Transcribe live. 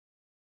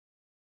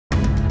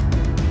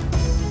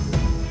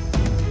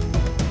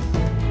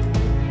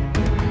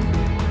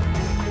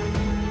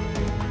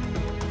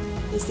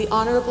is the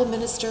Honourable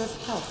Minister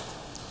of Health.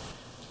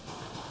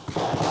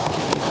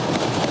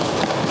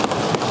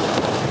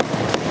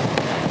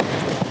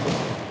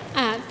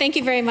 Thank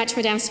you very much,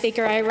 Madam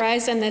Speaker. I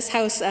rise in this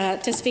House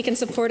to speak in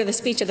support of the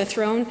Speech of the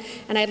Throne,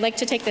 and I'd like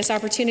to take this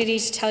opportunity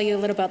to tell you a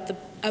little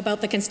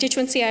about the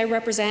constituency I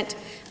represent,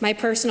 my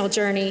personal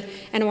journey,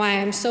 and why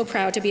I'm so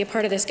proud to be a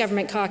part of this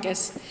government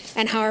caucus,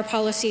 and how our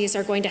policies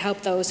are going to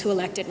help those who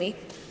elected me.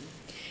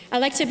 I'd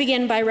like to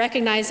begin by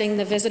recognizing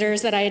the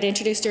visitors that I had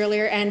introduced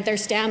earlier and their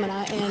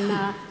stamina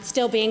in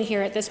still being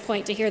here at this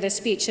point to hear this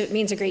speech. It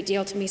means a great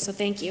deal to me, so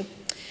thank you.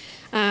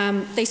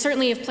 They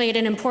certainly have played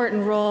an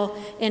important role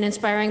in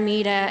inspiring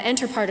me to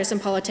enter partisan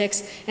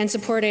politics and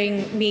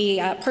supporting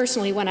me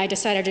personally when I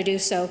decided to do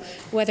so,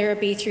 whether it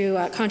be through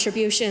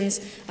contributions,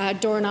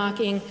 door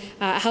knocking,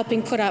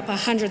 helping put up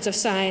hundreds of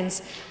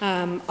signs,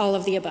 all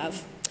of the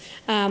above.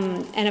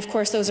 And of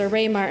course, those are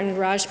Ray Martin,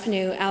 Raj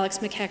Panu, Alex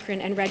McEachran,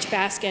 and Reg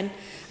Baskin.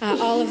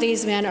 All of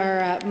these men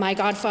are my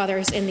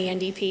godfathers in the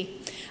NDP.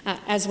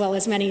 As well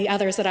as many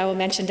others that I will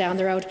mention down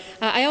the road.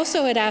 I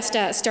also had asked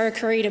Star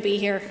Curry to be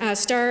here.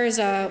 Star is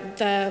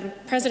the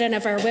president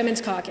of our Women's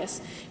Caucus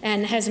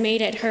and has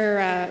made it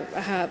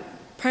her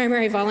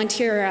primary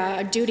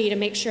volunteer duty to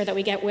make sure that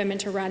we get women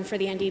to run for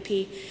the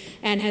NDP,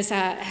 and has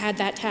had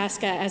that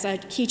task as a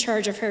key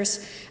charge of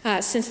hers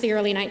since the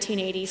early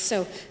 1980s.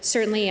 So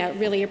certainly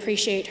really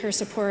appreciate her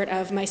support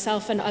of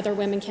myself and other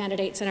women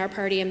candidates in our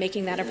party and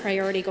making that a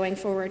priority going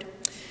forward.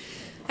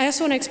 I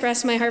also want to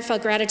express my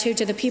heartfelt gratitude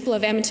to the people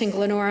of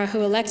Edmonton-Glenora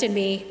who elected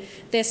me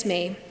this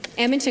May.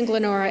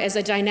 Edmonton-Glenora is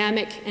a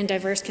dynamic and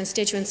diverse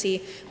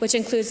constituency, which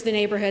includes the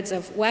neighbourhoods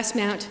of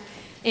Westmount,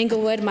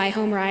 Inglewood, my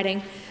home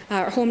riding,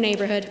 home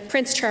neighbourhood,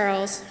 Prince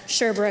Charles,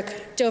 Sherbrooke,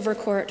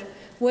 Dovercourt,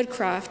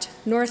 Woodcroft,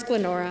 North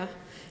Glenora,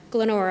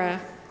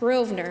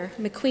 Grosvenor,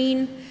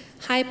 McQueen,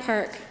 High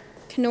Park,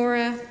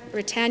 Kenora,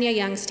 Britannia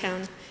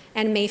Youngstown,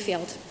 and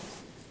Mayfield.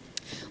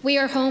 We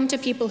are home to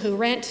people who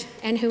rent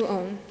and who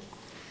own.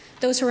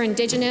 Those who are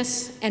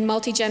Indigenous and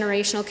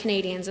multi-generational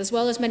Canadians, as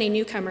well as many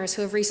newcomers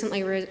who have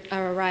recently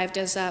arrived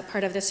as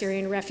part of the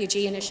Syrian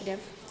Refugee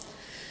Initiative.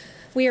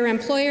 We are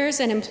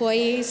employers and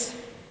employees,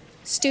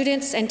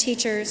 students and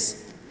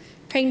teachers,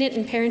 pregnant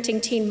and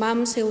parenting teen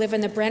mums who live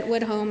in the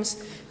Brentwood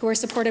homes who are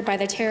supported by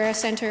the Terra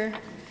Centre,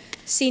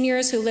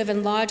 seniors who live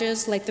in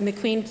lodges like the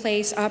McQueen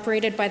Place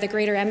operated by the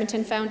Greater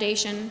Edmonton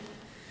Foundation,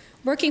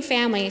 working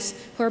families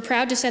who are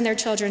proud to send their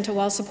children to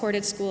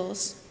well-supported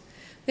schools.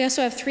 We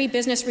also have 3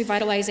 business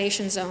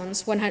revitalization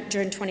zones,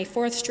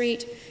 124th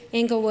Street,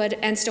 Inglewood,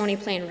 and Stony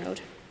Plain Road.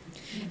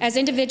 As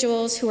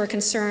individuals who are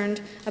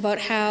concerned about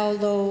how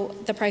low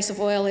the price of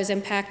oil is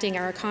impacting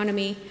our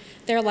economy,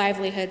 their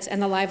livelihoods,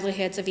 and the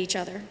livelihoods of each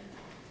other.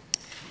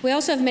 We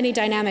also have many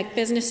dynamic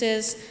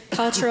businesses,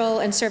 cultural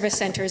and service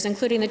centers,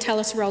 including the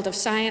TELUS World of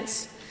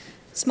Science,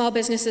 small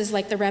businesses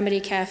like the Remedy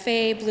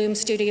Cafe, Bloom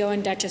Studio,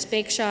 and Duchess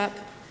Bake Shop,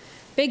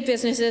 big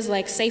businesses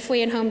like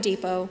Safeway and Home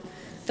Depot,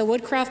 the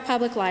Woodcroft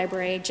Public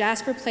Library,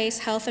 Jasper Place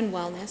Health and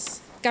Wellness,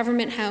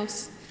 Government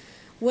House,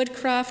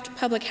 Woodcroft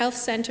Public Health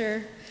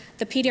Center,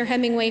 the Peter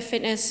Hemingway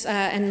Fitness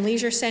and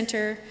Leisure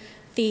Center,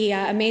 the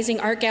amazing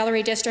Art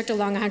Gallery District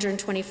along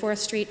 124th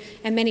Street,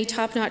 and many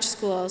top-notch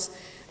schools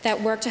that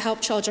work to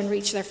help children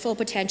reach their full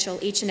potential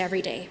each and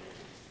every day.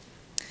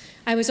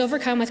 I was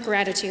overcome with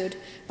gratitude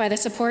by the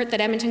support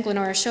that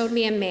Edmonton-Glenora showed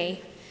me in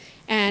May,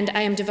 and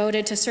I am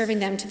devoted to serving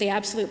them to the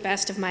absolute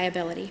best of my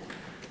ability.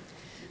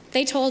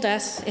 They told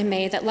us in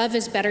May that love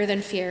is better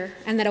than fear,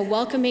 and that a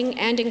welcoming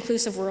and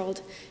inclusive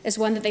world is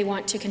one that they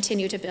want to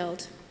continue to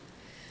build.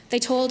 They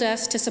told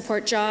us to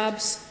support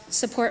jobs,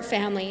 support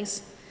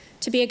families,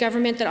 to be a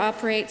government that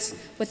operates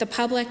with the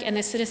public and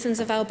the citizens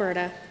of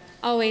Alberta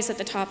always at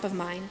the top of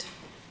mind.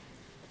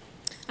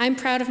 I'm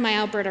proud of my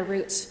Alberta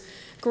roots,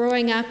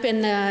 growing up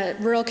in the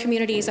rural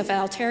communities of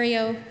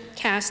Altario,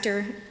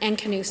 Castor, and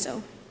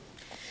Canuso.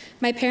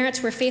 My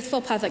parents were faithful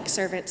public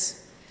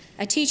servants,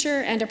 a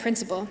teacher and a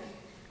principal.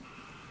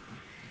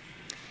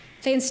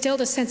 They instilled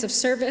a sense of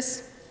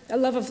service, a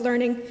love of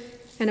learning,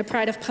 and a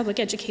pride of public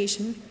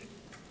education.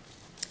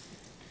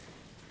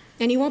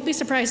 And you won't be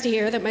surprised to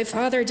hear that my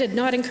father did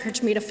not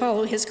encourage me to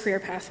follow his career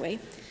pathway.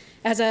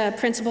 As a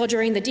principal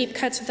during the deep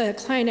cuts of the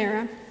Klein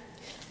era,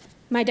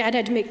 my dad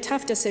had to make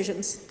tough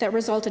decisions that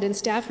resulted in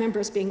staff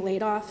members being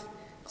laid off,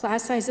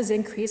 class sizes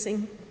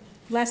increasing,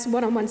 less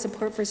one-on-one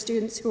support for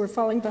students who were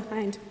falling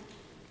behind,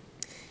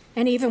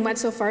 and even went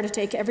so far to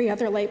take every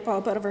other light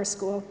bulb out of our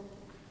school.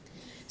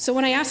 So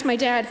when I asked my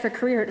dad for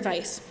career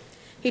advice,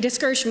 he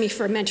discouraged me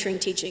from mentoring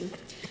teaching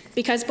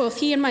because both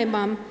he and my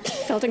mom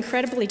felt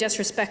incredibly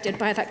disrespected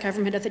by that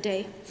government of the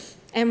day.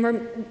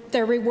 And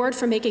their reward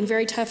for making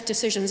very tough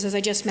decisions, as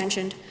I just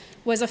mentioned,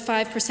 was a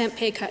 5%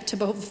 pay cut to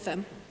both of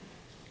them.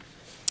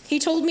 He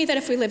told me that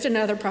if we lived in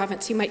another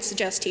province, he might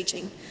suggest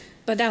teaching,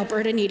 but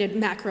Alberta needed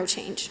macro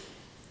change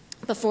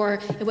before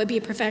it would be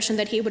a profession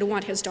that he would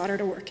want his daughter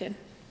to work in.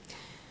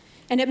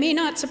 And it may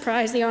not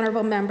surprise the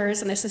honourable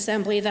members in this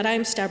assembly that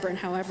I'm stubborn,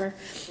 however,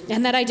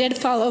 and that I did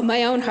follow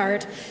my own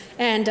heart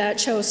and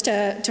chose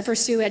to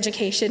pursue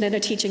education and a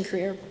teaching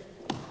career.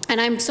 And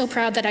I'm so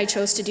proud that I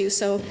chose to do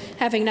so,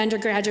 having an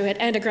undergraduate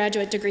and a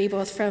graduate degree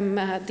both from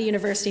the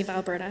University of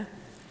Alberta.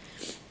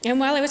 And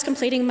while I was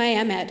completing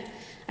my MEd,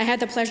 I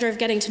had the pleasure of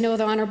getting to know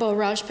the Honourable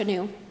Raj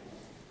Panu.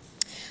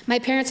 My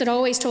parents had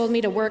always told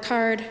me to work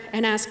hard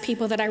and ask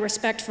people that I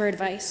respect for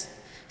advice,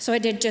 so I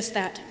did just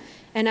that.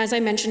 And as I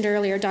mentioned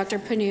earlier, Dr.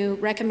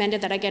 Panu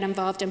recommended that I get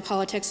involved in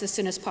politics as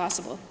soon as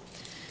possible.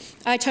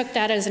 I took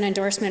that as an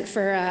endorsement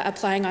for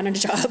applying on a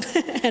job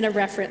and a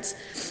reference.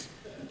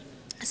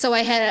 So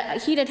I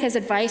had heeded his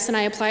advice and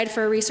I applied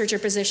for a researcher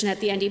position at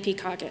the NDP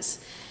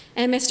caucus.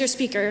 And Mr.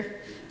 Speaker,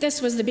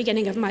 this was the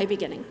beginning of my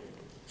beginning.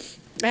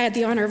 I had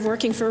the honor of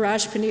working for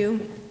Raj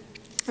Panu,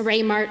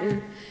 Ray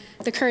Martin,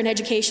 the current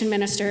education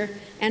minister,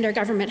 and our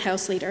government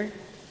house leader,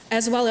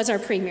 as well as our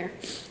premier.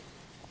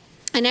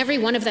 And every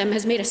one of them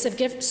has made a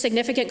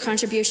significant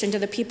contribution to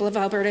the people of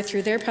Alberta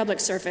through their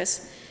public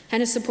service and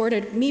has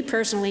supported me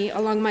personally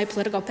along my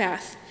political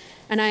path,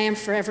 and I am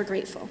forever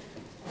grateful.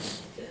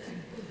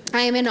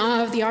 I am in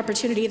awe of the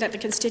opportunity that the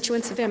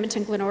constituents of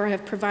Edmonton-Glenora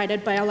have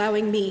provided by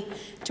allowing me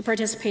to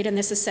participate in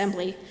this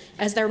assembly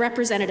as their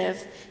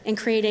representative in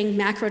creating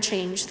macro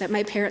change that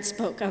my parents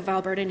spoke of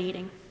Alberta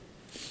needing.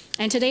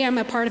 And today I'm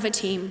a part of a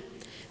team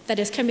that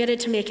is committed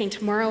to making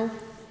tomorrow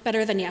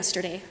better than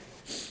yesterday.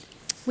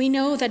 We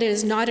know that it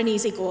is not an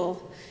easy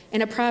goal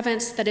in a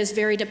province that is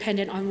very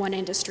dependent on one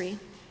industry.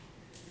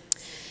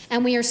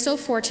 And we are so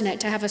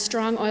fortunate to have a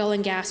strong oil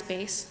and gas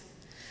base.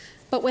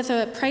 But with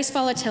a price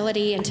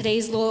volatility and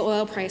today's low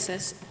oil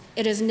prices,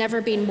 it has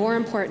never been more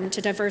important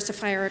to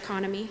diversify our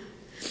economy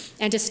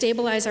and to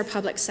stabilize our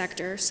public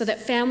sector so that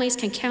families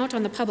can count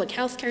on the public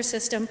health care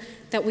system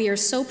that we are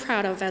so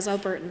proud of as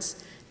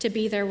Albertans to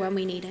be there when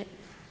we need it,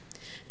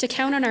 to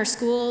count on our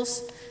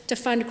schools, to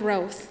fund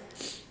growth,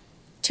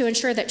 to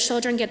ensure that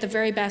children get the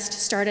very best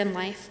start in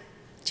life,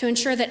 to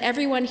ensure that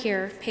everyone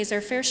here pays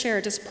their fair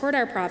share to support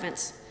our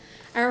province,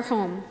 our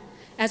home,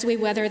 as we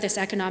weather this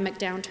economic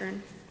downturn.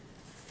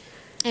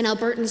 And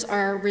Albertans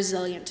are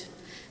resilient,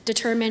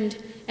 determined,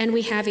 and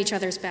we have each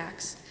other's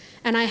backs.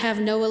 And I have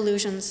no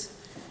illusions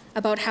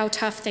about how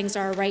tough things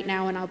are right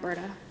now in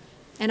Alberta.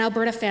 And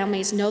Alberta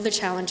families know the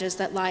challenges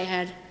that lie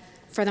ahead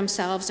for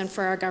themselves and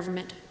for our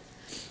government.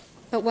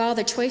 But while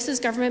the choices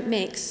government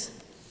makes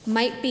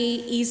might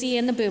be easy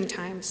in the boom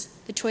times,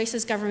 the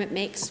choices government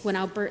makes when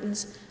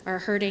Albertans are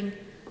hurting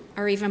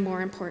are even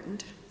more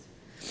important.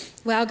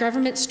 While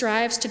government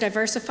strives to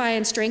diversify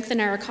and strengthen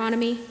our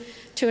economy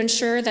to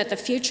ensure that the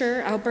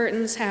future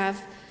Albertans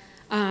have,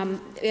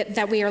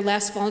 that we are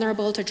less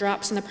vulnerable to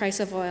drops in the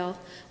price of oil,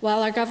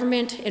 while our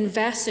government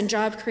invests in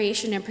job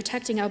creation and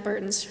protecting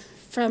Albertans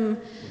from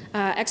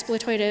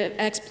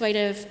exploitive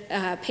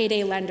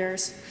payday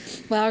lenders,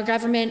 while our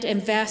government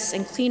invests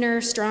in cleaner,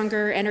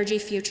 stronger energy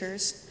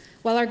futures,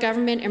 while our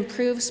government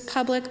improves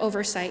public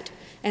oversight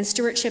and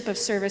stewardship of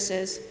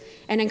services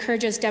and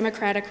encourages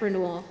democratic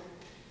renewal,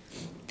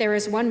 there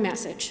is one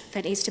message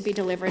that needs to be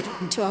delivered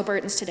to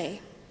Albertans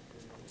today.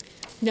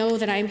 Know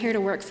that I am here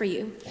to work for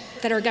you,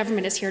 that our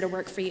government is here to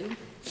work for you.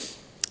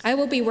 I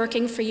will be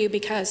working for you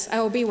because I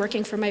will be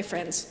working for my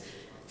friends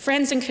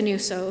in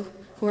Canuso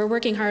who are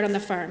working hard on the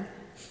farm,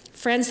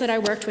 friends that I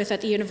worked with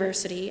at the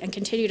university and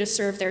continue to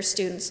serve their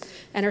students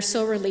and are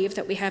so relieved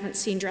that we haven't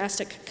seen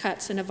drastic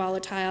cuts in a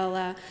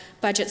volatile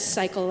budget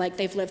cycle like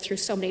they've lived through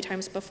so many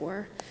times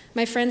before.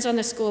 My friends on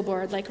the school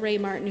board, like Ray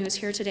Martin, who is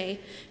here today,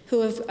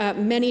 who have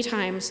many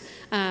times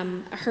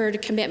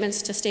heard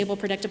commitments to stable,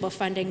 predictable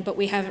funding, but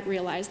we haven't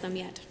realized them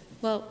yet.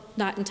 Well,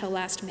 not until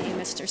last May,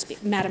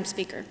 Madam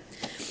Speaker.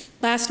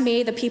 Last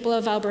May, the people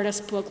of Alberta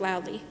spoke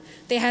loudly.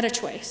 They had a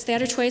choice. They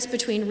had a choice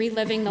between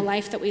reliving the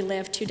life that we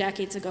lived 2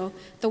 decades ago,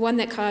 the one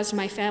that caused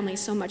my family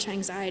so much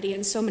anxiety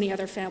and so many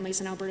other families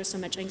in Alberta so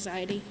much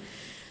anxiety.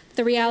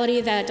 The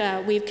reality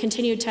that we've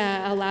continued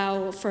to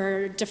allow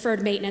for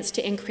deferred maintenance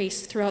to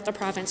increase throughout the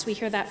province. We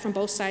hear that from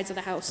both sides of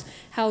the House,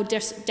 how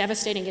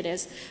devastating it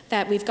is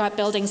that we've got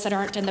buildings that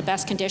aren't in the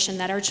best condition,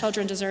 that our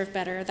children deserve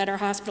better, that our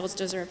hospitals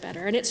deserve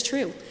better, and it's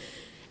true.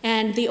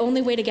 And the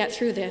only way to get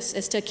through this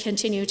is to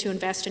continue to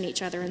invest in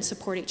each other and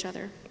support each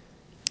other.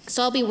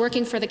 So I'll be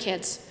working for the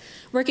kids,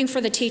 working for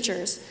the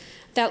teachers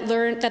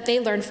that they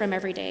learn from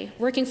every day,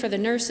 working for the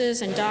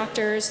nurses and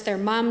doctors their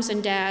moms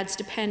and dads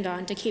depend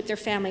on to keep their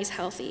families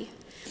healthy.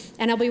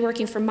 And I'll be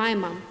working for my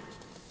mom,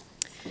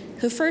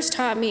 who first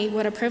taught me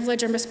what a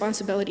privilege and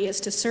responsibility is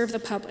to serve the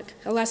public,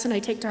 a lesson I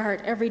take to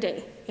heart every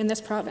day in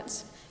this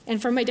province,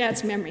 and for my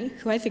dad's memory,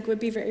 who I think would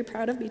be very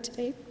proud of me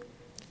today.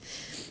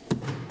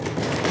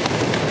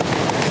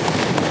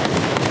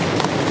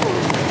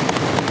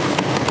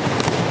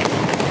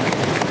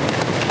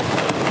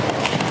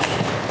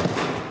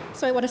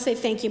 So I want to say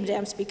thank you,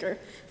 Madam Speaker,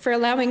 for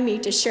allowing me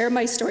to share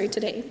my story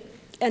today,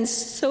 and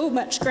so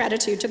much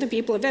gratitude to the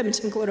people of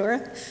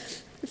Edmonton-Glenora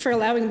for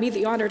allowing me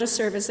the honor to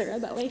serve as their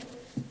MLA.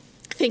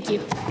 Thank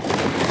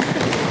you.